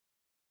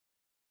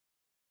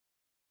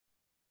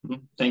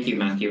Thank you,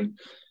 Matthew.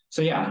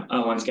 So yeah,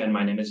 once again,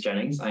 my name is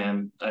Jennings. I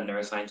am a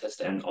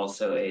neuroscientist and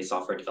also a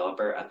software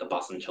developer at the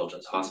Boston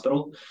Children's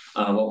Hospital.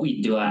 What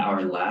we do at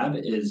our lab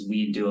is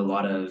we do a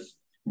lot of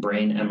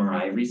brain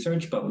MRI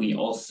research, but we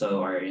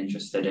also are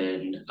interested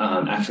in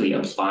actually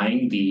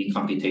applying the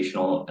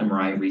computational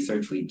MRI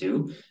research we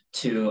do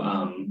to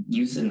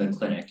use in the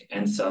clinic.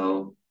 And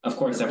so, of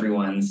course,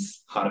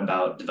 everyone's hot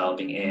about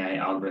developing AI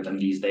algorithm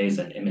these days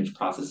and image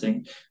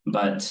processing,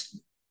 but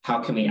how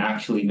can we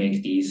actually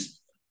make these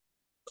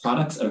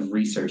products of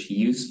research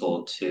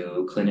useful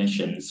to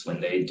clinicians when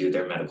they do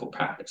their medical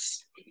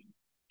practice?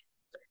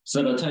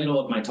 So the title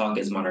of my talk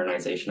is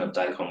Modernization of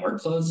DICOM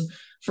Workflows.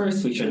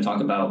 First, we should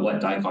talk about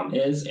what DICOM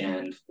is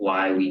and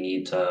why we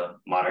need to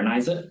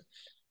modernize it.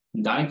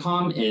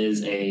 DICOM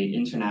is an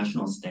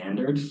international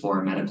standard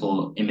for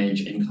medical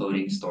image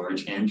encoding,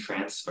 storage, and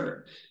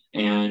transfer.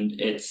 And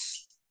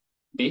it's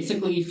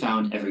basically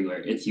found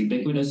everywhere. It's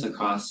ubiquitous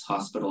across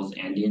hospitals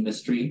and the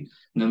industry.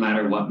 No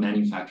matter what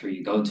manufacturer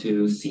you go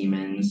to,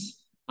 Siemens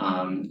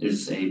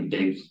is a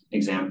big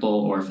example,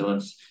 or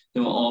Philips, they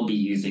will all be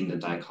using the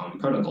DICOM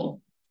protocol.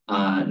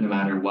 No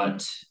matter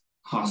what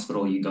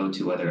hospital you go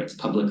to, whether it's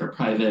public or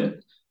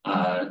private,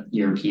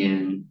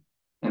 European,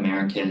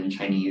 American,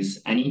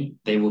 Chinese,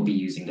 they will be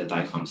using the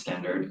DICOM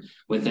standard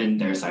within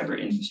their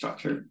cyber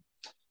infrastructure.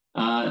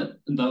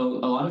 Though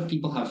a lot of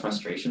people have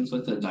frustrations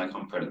with the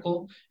DICOM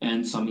protocol,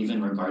 and some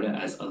even regard it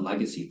as a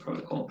legacy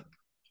protocol.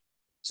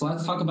 So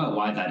let's talk about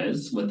why that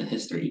is with the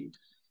history.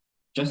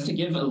 Just to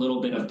give a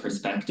little bit of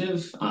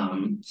perspective,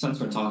 since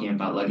we're talking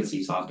about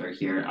legacy software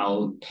here,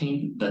 I'll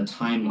paint the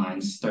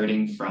timeline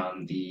starting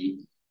from the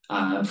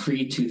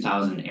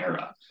pre-2000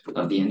 era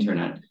of the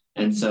internet.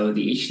 And so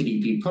the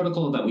HTTP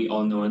protocol that we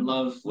all know and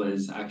love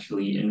was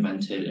actually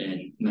invented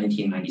in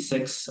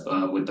 1996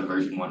 with the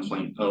version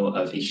 1.0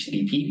 of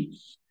HTTP.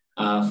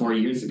 4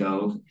 years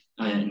ago,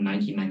 in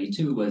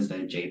 1992, was the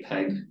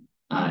JPEG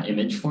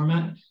image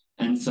format.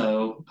 And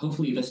so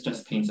hopefully this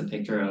just paints a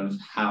picture of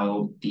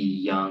how the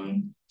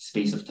young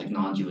space of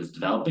technology was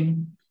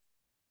developing.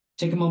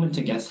 Take a moment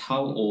to guess how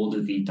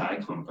old the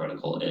DICOM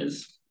protocol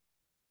is.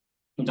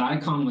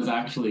 DICOM was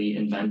actually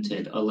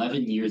invented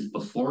 11 years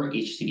before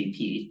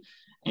HTTP,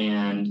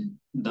 and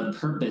the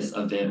purpose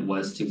of it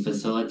was to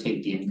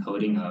facilitate the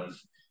encoding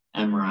of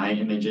MRI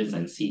images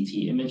and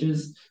CT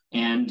images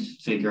and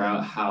figure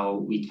out how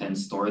we can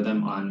store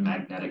them on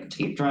magnetic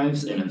tape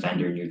drives in a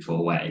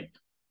vendor-neutral way.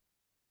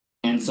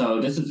 And so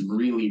this is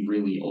really,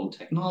 really old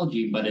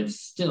technology, but it's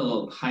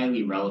still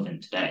highly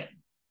relevant today.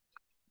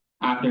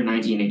 After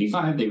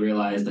 1985, they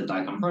realized the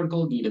DICOM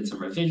protocol needed some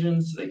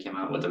revisions. They came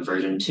out with a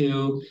version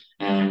 2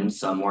 and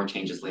some more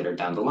changes later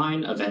down the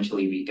line.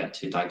 Eventually, we get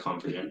to DICOM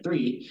version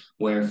 3,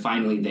 where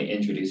finally they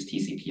introduced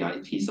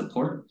TCP/IP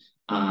support,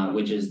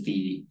 which is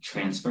the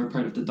transfer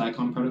part of the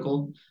DICOM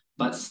protocol.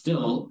 But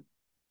still,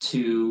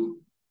 to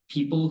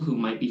people who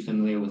might be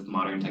familiar with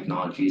modern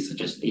technologies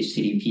such as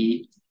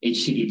HTTP,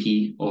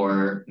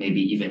 or maybe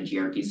even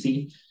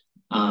gRPC,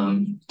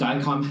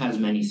 DICOM has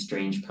many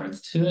strange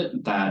parts to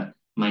it that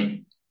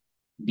might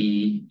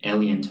be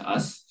alien to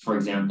us. For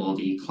example,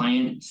 the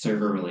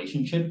client-server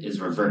relationship is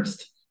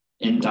reversed.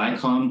 In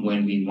DICOM,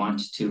 when we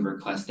want to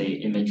request an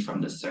image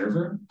from the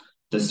server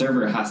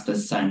has to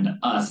send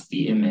us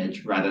the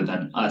image rather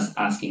than us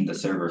asking the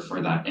server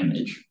for that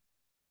image.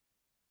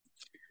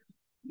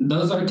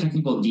 Those are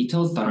technical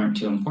details that aren't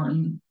too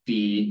important.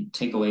 The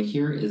takeaway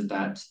here is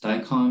that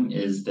DICOM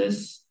is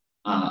this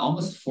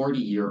almost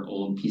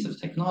 40-year-old piece of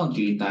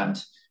technology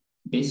that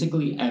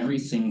basically every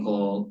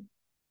single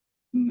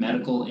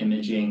medical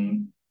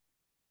imaging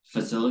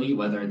facility,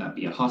 whether that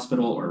be a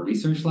hospital or a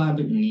research lab,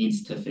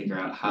 needs to figure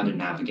out how to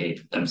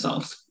navigate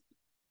themselves.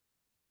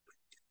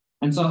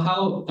 And so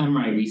how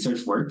MRI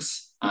research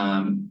works,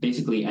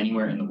 basically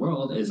anywhere in the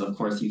world, is of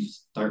course you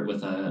start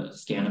with a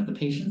scan of the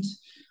patient,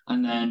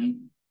 and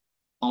then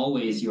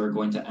always you are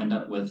going to end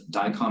up with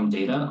DICOM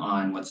data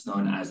on what's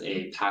known as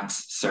a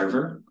PACS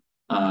server.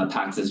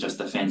 PACS is just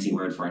a fancy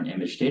word for an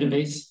image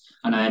database.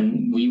 And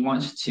then we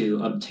want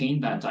to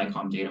obtain that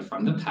DICOM data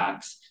from the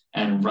PACS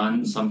and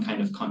run some kind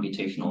of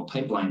computational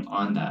pipeline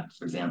on that.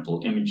 For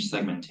example, image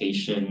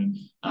segmentation.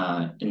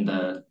 In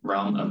the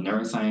realm of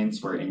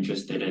neuroscience, we're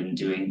interested in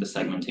doing the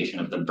segmentation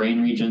of the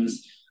brain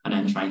regions and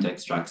then trying to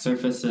extract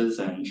surfaces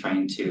and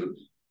trying to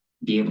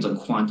be able to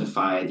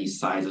quantify the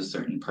size of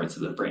certain parts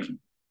of the brain.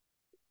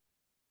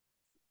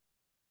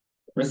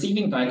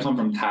 Receiving DICOM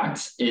from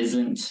PACS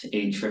isn't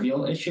a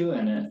trivial issue,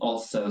 and it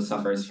also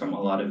suffers from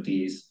a lot of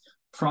these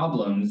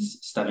problems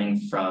stemming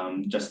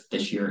from just the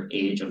sheer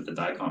age of the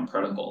DICOM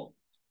protocol.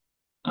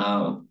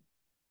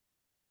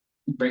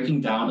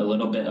 Breaking down a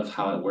little bit of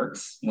how it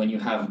works, when you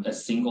have a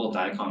single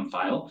DICOM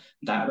file,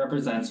 that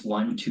represents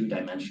one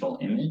two-dimensional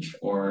image,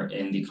 or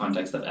in the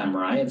context of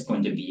MRI, it's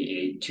going to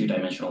be a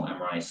two-dimensional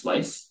MRI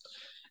slice.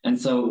 And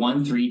so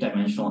one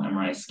three-dimensional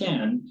MRI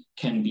scan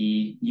can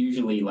be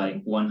usually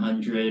like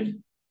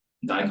 100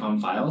 DICOM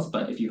files,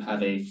 but if you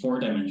have a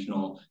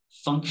four-dimensional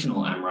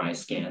functional MRI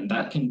scan,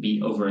 that can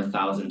be over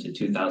 1,000 to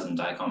 2,000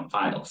 DICOM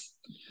files.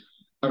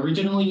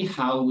 Originally,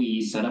 how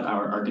we set up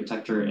our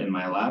architecture in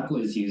my lab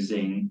was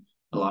using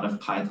a lot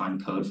of Python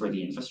code for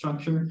the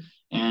infrastructure.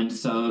 And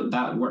so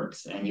that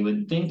works. And you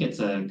would think it's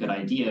a good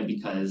idea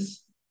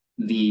because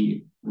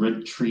the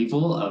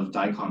retrieval of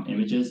DICOM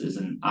images is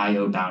an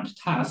IO bound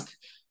task,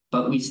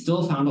 but we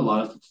still found a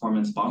lot of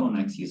performance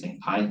bottlenecks using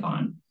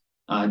Python.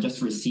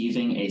 Just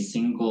receiving a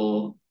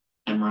single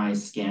MRI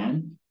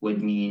scan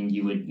would mean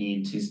you would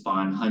need to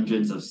spawn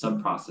hundreds of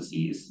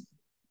subprocesses,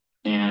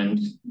 and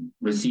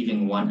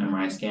receiving one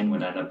MRI scan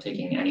would end up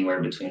taking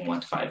anywhere between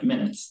 1 to 5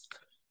 minutes.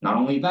 Not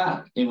only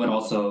that, it would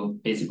also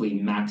basically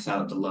max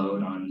out the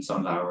load on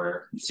some of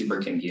our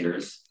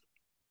supercomputers.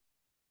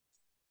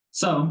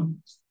 So,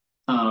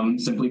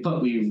 simply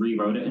put, we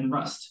rewrote it in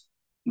Rust.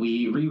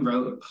 We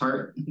rewrote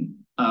the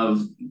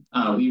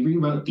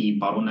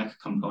bottleneck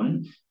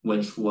component,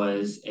 which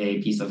was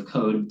a piece of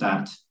code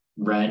that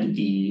read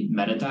the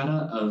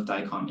metadata of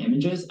DICOM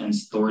images and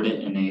stored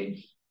it in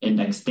a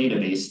index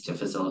database to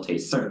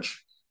facilitate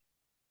search.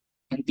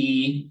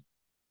 The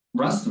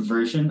Rust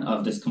version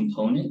of this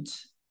component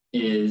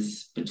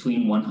is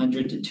between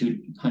 100 to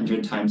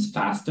 200 times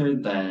faster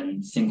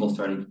than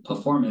single-threaded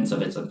performance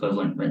of its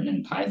equivalent written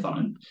in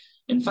Python.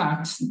 In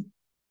fact,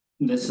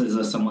 this is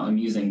a somewhat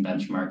amusing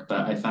benchmark,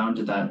 but I found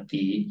that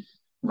the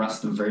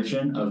Rust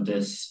version of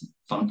this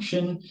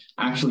function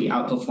actually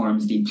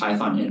outperforms the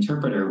Python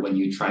interpreter when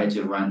you try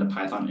to run the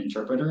Python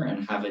interpreter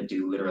and have it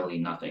do literally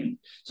nothing.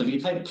 So if you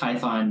type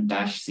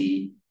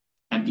Python-C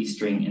empty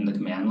string in the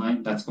command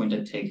line, that's going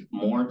to take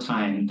more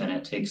time than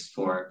it takes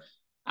for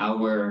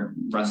our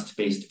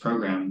Rust-based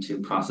program to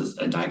process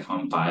a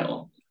DICOM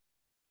file.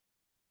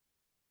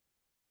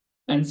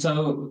 And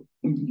so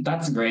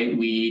that's great.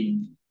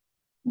 We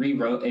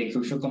rewrote a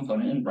crucial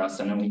component in Rust,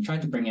 and then we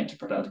tried to bring it to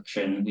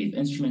production. We've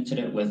instrumented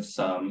it with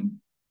some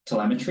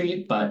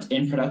telemetry, but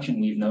in production,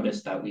 we've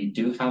noticed that we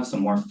do have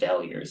some more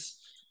failures.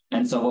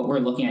 And so what we're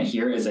looking at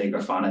here is a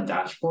Grafana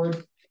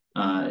dashboard.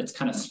 It's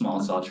kind of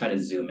small, so I'll try to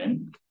zoom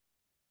in.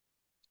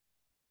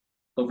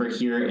 Over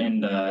here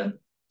in the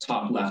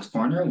top left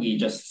corner, we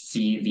just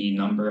see the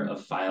number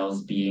of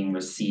files being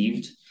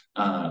received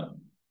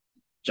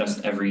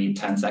just every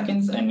 10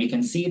 seconds. And we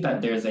can see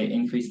that there's an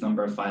increased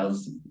number of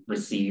files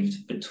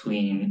received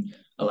between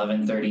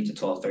 11:30 to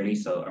 12:30,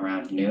 so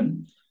around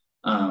noon.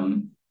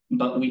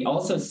 But we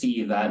also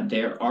see that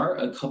there are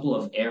a couple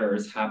of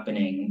errors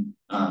happening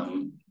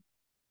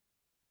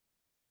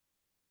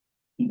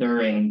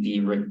during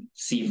the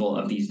receival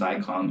of these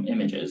DICOM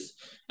images.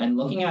 And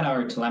looking at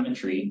our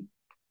telemetry,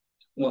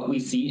 what we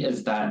see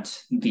is that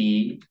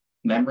the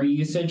memory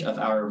usage of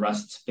our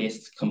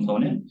Rust-based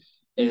component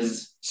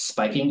is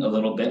spiking a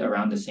little bit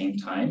around the same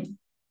time.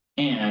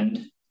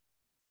 And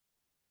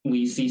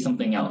we see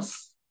something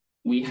else.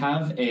 We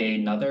have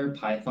another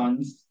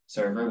Python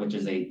server, which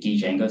is a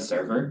Django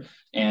server.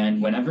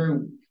 And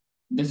whenever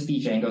this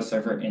Django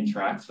server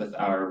interacts with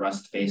our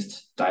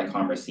Rust-based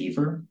DICOM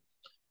receiver,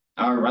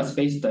 our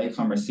Rust-based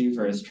DICOM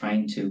receiver is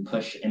trying to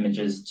push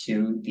images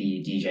to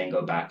the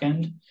Django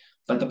backend.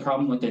 But the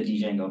problem with the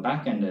Django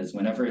backend is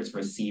whenever it's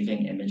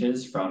receiving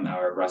images from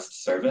our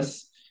Rust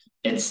service,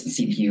 its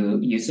CPU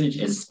usage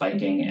is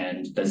spiking,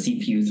 and the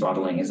CPU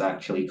throttling is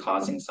actually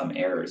causing some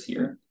errors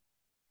here.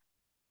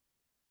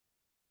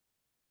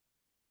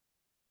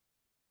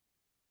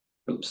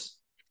 Oops.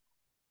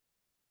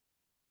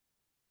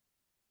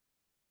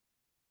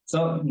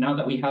 So now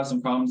that we have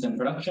some problems in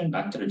production,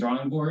 back to the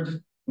drawing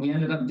board, we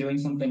ended up doing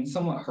something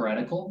somewhat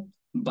heretical,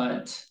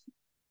 but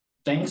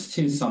thanks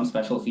to some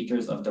special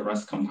features of the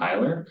Rust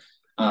compiler,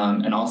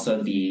 and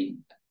also the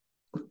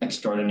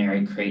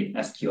extraordinary crate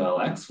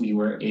sqlx, we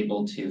were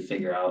able to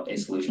figure out a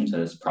solution to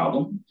this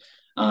problem.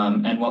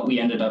 And what we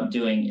ended up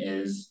doing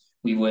is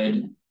we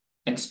would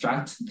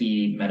extract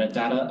the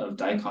metadata of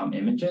DICOM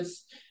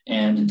images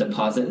and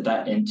deposit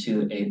that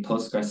into a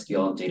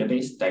PostgreSQL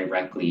database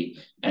directly.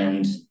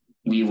 And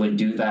we would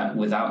do that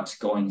without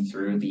going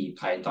through the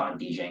Python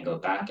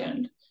Django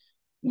backend.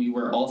 We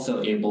were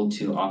also able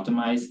to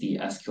optimize the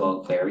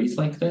SQL queries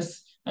like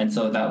this, and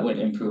so that would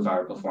improve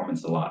our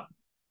performance a lot.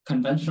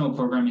 Conventional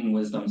programming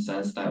wisdom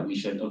says that we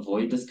should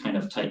avoid this kind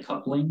of tight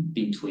coupling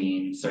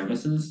between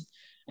services,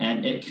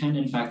 and it can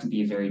in fact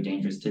be very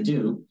dangerous to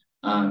do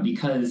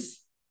because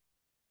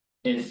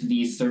if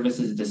these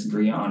services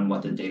disagree on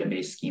what the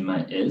database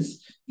schema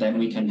is, then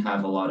we can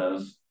have a lot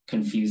of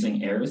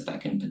confusing errors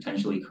that can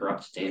potentially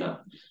corrupt data.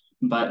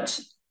 But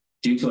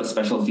due to a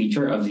special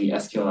feature of the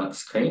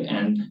sqlx crate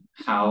and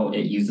how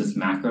it uses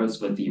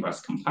macros with the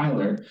Rust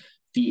compiler,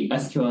 the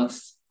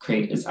sqlx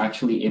crate is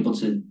actually able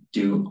to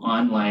do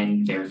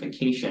online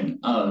verification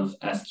of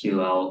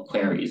SQL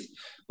queries.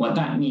 What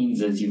that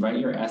means is you write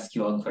your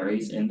SQL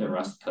queries in the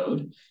Rust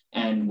code,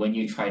 and when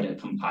you try to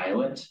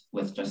compile it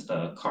with just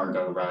a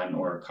cargo run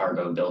or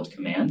cargo build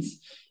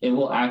commands, it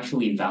will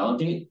actually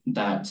validate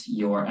that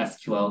your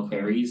SQL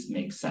queries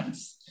make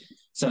sense.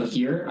 So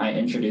here I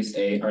introduced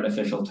an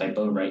artificial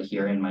typo right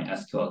here in my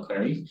SQL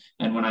query.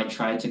 And when I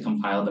try to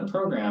compile the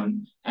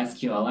program,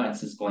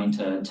 sqlx is going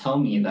to tell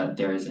me that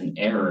there is an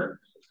error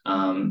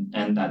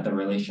and that the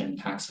relation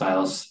tax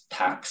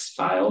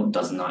file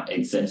does not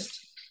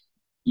exist.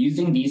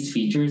 Using these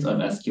features of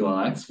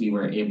sqlx, we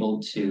were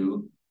able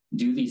to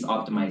do these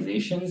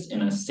optimizations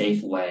in a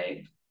safe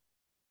way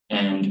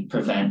and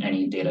prevent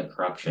any data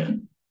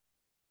corruption.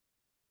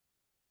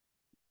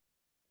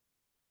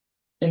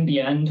 In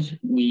the end,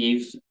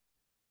 we've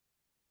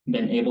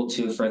been able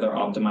to further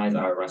optimize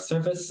our Rust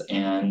service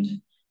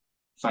and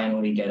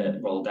finally get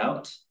it rolled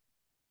out.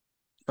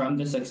 From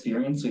this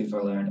experience, we've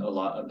learned a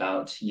lot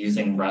about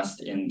using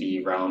Rust in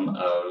the realm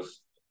of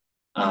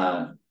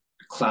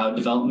cloud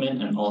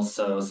development and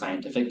also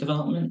scientific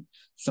development.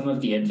 Some of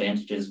the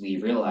advantages we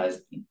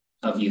realized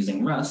of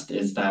using Rust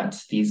is that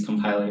these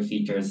compiler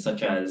features,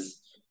 such as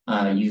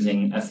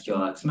using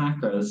sqlx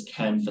macros,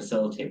 can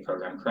facilitate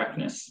program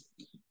correctness.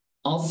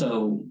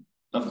 Also,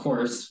 of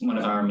course, one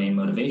of our main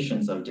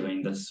motivations of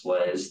doing this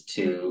was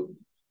to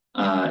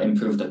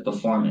improve the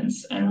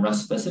performance, and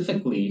Rust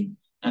specifically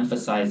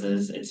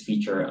emphasizes its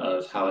feature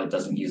of how it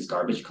doesn't use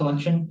garbage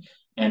collection,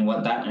 and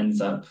what that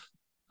ends up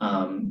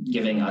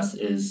giving us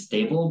is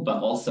stable but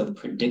also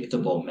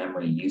predictable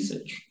memory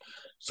usage.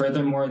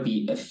 Furthermore,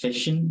 the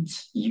efficient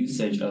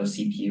usage of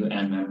CPU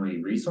and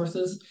memory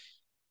resources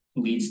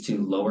leads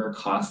to lower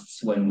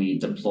costs when we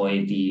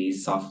deploy the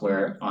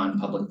software on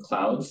public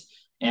clouds,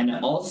 and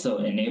it also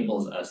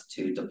enables us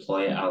to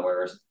deploy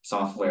our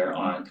software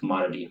on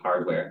commodity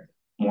hardware.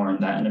 More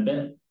on that in a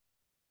bit.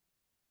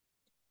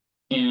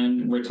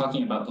 And we're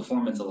talking about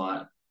performance a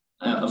lot.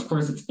 Of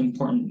course, it's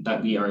important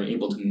that we are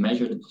able to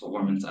measure the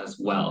performance as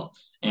well.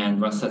 And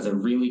Rust has a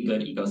really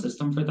good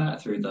ecosystem for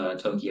that through the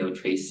Tokio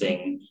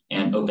tracing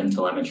and open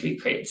telemetry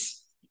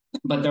crates.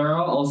 But there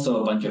are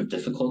also a bunch of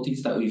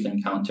difficulties that we've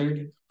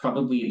encountered.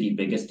 Probably the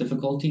biggest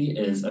difficulty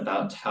is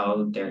about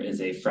how there is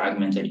a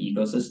fragmented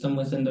ecosystem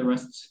within the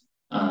Rust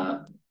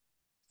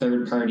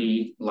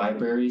third-party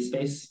library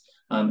space.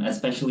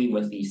 Especially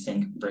with the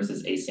sync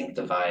versus async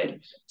divide.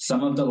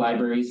 Some of the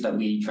libraries that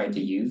we tried to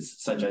use,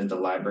 such as the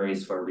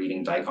libraries for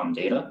reading DICOM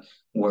data,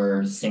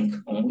 were sync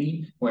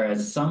only,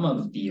 whereas some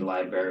of the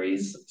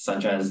libraries,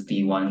 such as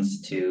the ones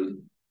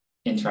to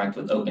interact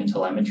with open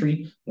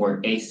telemetry,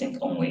 were async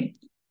only.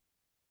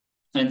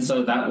 And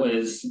so that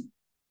was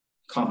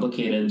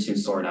complicated to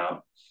sort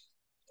out.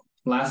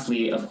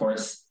 Lastly, of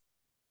course,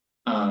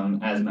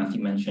 as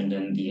Matthew mentioned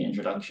in the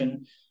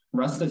introduction,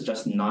 Rust is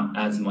just not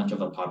as much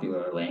of a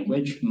popular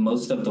language.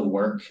 Most of the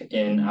work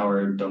in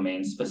our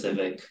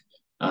domain-specific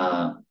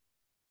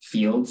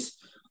fields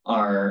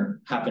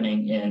are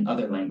happening in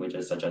other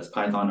languages such as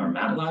Python or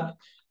MATLAB,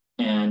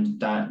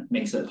 and that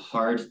makes it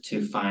hard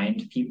to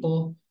find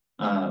people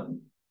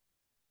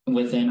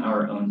within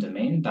our own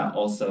domain that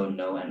also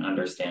know and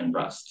understand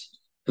Rust,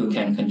 who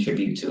can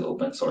contribute to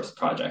open source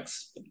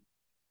projects.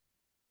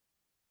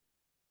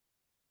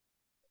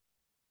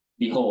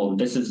 Behold,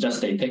 this is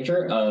just a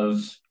picture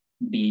of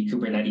the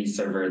Kubernetes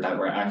server that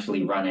we're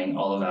actually running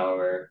all of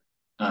our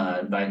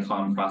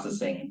DICOM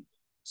processing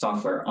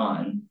software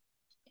on.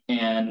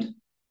 And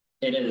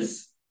it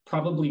is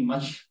probably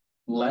much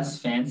less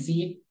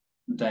fancy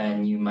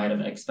than you might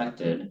have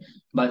expected,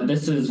 but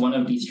this is one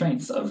of the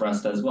strengths of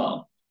Rust as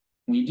well.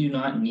 We do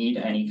not need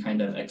any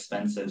kind of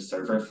expensive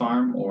server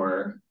farm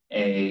or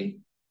a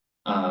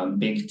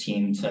big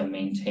team to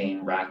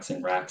maintain racks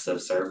and racks of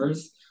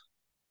servers.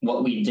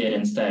 What we did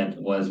instead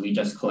was we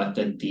just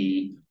collected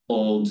the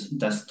old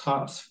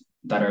desktops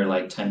that are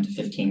like 10 to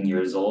 15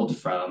 years old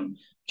from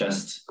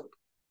just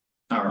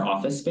our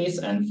office space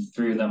and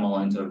threw them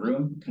all into a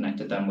room,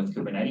 connected them with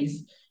Kubernetes.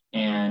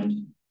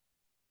 And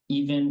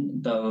even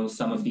though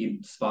some of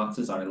these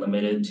boxes are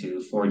limited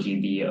to 4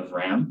 GB of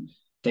RAM,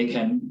 they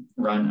can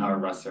run our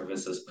Rust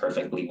services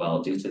perfectly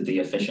well due to the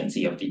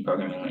efficiency of the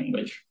programming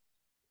language.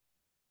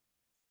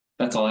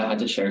 That's all I had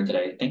to share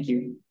today. Thank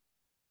you.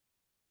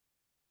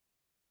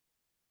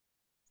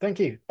 Thank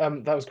you.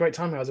 That was great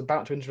timing. I was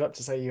about to interrupt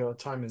to say your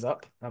time is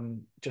up,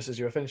 just as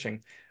you were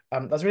finishing.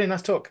 That's a really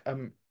nice talk.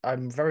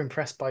 I'm very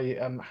impressed by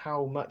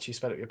how much you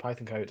sped up your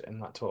Python code in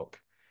that talk.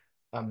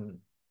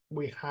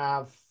 We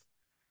have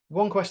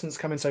one question that's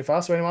come in so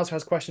far. So anyone else who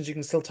has questions, you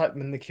can still type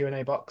them in the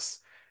Q&A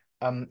box.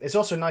 It's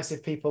also nice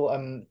if people,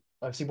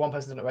 I've seen one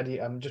person done it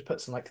already, just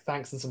put some like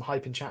thanks and some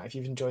hype in chat if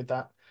you've enjoyed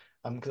that.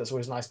 Because that's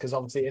always nice, because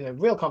obviously in a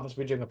real conference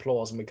we're doing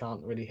applause and we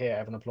can't really hear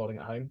everyone applauding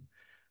at home.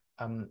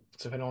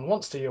 So if anyone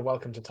wants to, you're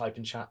welcome to type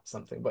in chat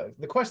something. But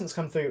the question that's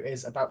come through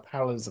is about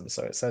parallelism.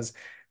 So it says,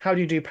 how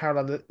do you do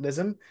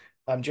parallelism?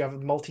 Do you have a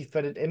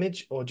multi-threaded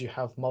image, or do you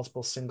have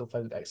multiple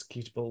single-threaded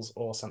executables,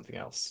 or something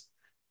else?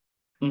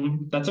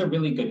 That's a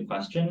really good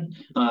question.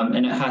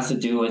 And it has to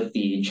do with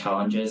the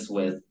challenges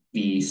with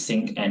the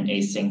sync and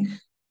async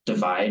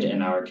divide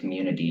in our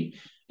community.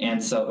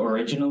 And so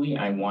originally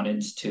I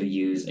wanted to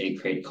use a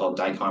crate called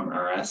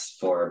dicom-rs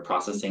for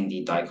processing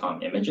the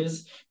DICOM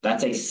images.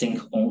 That's a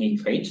sync-only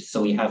crate,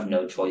 so we have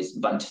no choice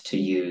but to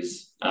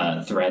use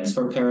threads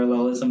for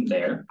parallelism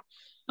there.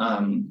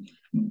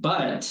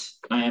 But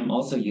I am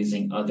also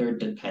using other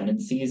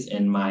dependencies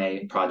in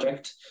my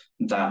project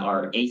that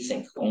are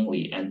async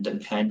only and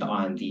depend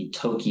on the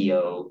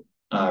Tokio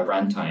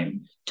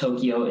runtime.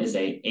 Tokio is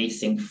a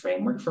async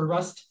framework for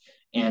Rust.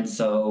 And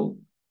so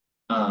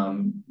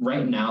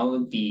right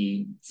now,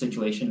 the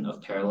situation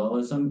of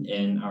parallelism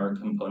in our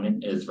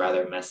component is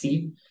rather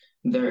messy.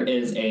 There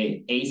is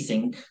a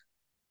async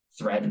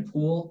thread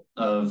pool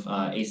of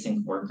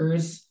async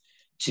workers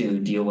to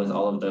deal with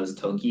all of those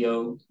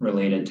Tokio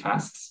related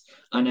tasks.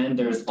 And then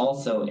there's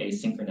also a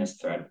synchronous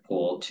thread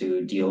pool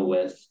to deal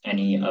with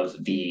any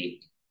of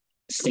the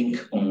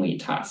sync only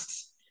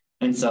tasks.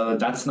 And so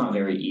that's not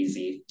very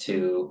easy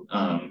to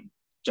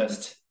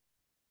just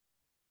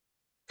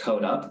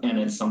code up. And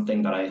it's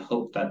something that I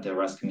hope that the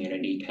Rust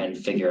community can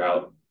figure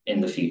out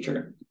in the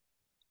future.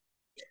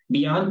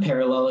 Beyond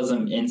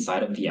parallelism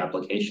inside of the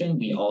application,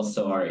 we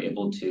also are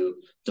able to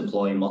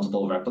deploy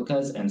multiple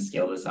replicas and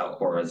scale this out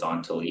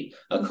horizontally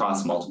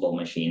across multiple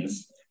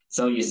machines.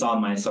 So you saw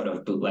my sort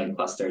of bootleg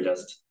cluster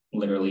just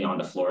literally on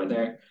the floor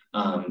there.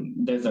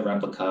 There's a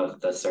replica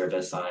of the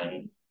service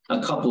on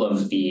a couple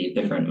of the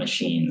different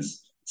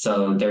machines.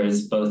 So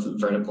there's both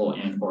vertical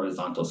and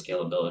horizontal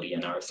scalability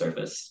in our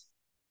service.